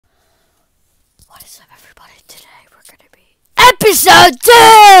What is up, everybody? Today we're going to be episode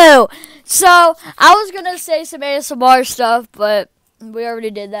 2! So, I was going to say some ASMR stuff, but we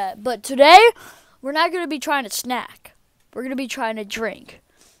already did that. But today, we're not going to be trying to snack. We're going to be trying to drink.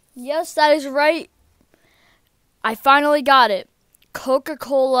 Yes, that is right. I finally got it.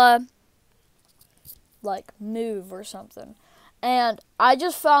 Coca-Cola, like, Move or something. And I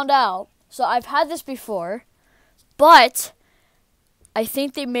just found out. So, I've had this before, but I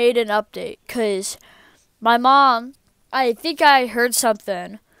think they made an update because my mom, I think I heard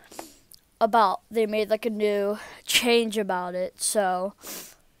something about they made like a new change about it. So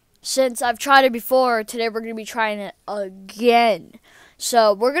since I've tried it before, today we're going to be trying it again.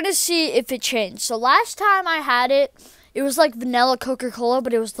 So we're going to see if it changed. So last time I had it, it was like vanilla Coca-Cola,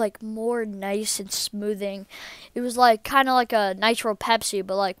 but it was like more nice and smoothing. It was like kind of like a Nitro Pepsi,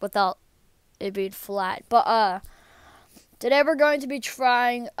 but like without it being flat. But today we're going to be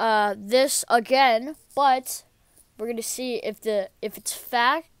trying this again, but we're going to see if it's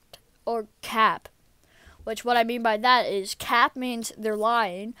fact or cap. Which what I mean by that is cap means they're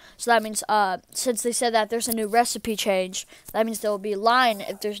lying. So that means since they said that there's a new recipe change, that means they will be lying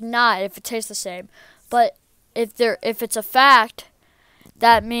if there's not, if it tastes the same. But if it's a fact,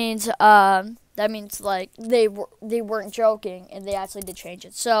 that means like they weren't joking and they actually did change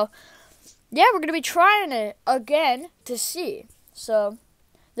it. So yeah, we're going to be trying it again to see. So,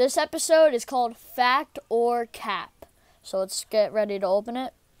 this episode is called Fact or Cap. So, let's get ready to open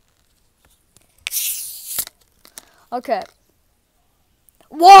it. Okay.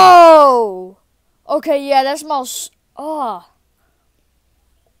 Whoa! Okay, yeah, that smells... Oh.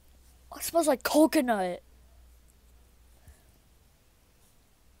 It smells like coconut.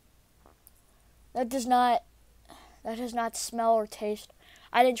 That does not smell or taste...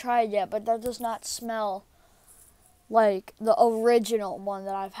 I didn't try it yet, but that does not smell like the original one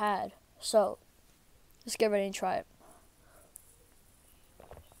that I've had. So, let's get ready and try it.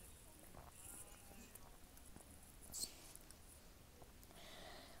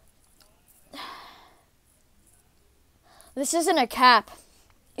 This isn't a cap.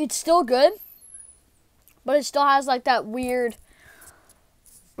 It's still good, but it still has like that weird,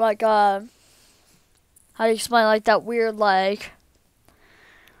 like, how do you explain, like that weird, like,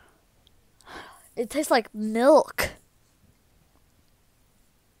 it tastes like milk.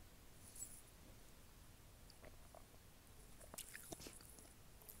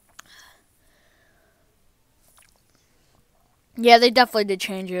 Yeah, they definitely did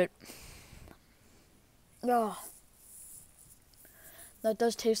change it. Oh, that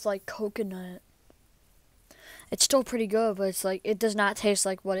does taste like coconut. It's still pretty good, but it's like, it does not taste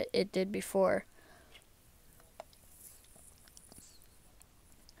like what it did before.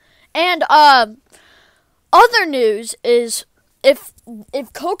 And, other news is if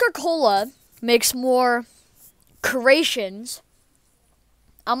Coca-Cola makes more creations,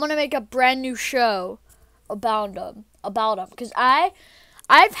 I'm going to make a brand new show about them. Because I've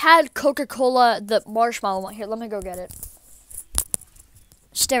had Coca-Cola, the marshmallow one. Here, let me go get it.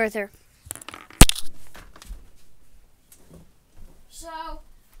 Stay right there. So,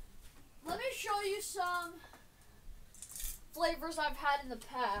 let me show you some flavors I've had in the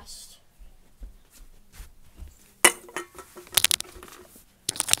past.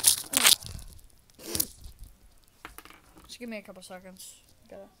 Just give me a couple seconds.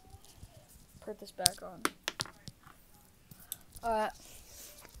 Gotta put this back on. Alright.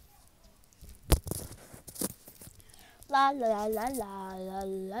 La la la la la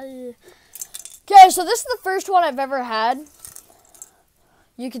la. Okay, so this is the first one I've ever had.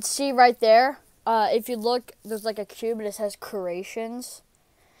 You can see right there. If you look, there's like a cube and it says creations.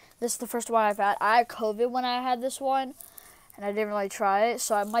 This is the first one I've had. I had COVID when I had this one, and I didn't really try it,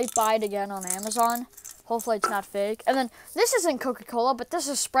 so I might buy it again on Amazon. Hopefully it's not fake. And then this isn't Coca-Cola, but this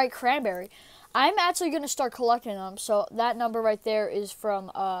is Sprite Cranberry. I'm actually going to start collecting them, so that number right there is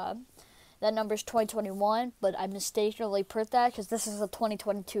from, that number is 2021, but I mistakenly put that because this is a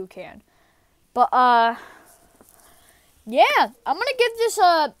 2022 can. But, yeah, I'm going to give this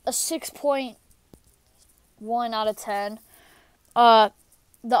a 6.1 out of 10. The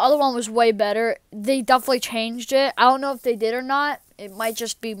other one was way better. They definitely changed it. I don't know if they did or not. It might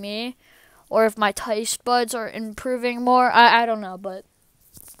just be me, or if my taste buds are improving more. I don't know, but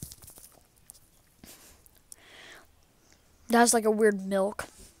that's like a weird milk.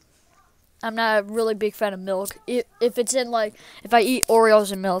 I'm not a really big fan of milk. If it's in like, if I eat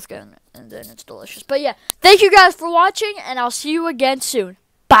Oreos and milk, and then it's delicious. But yeah, thank you guys for watching, and I'll see you again soon.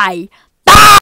 Bye.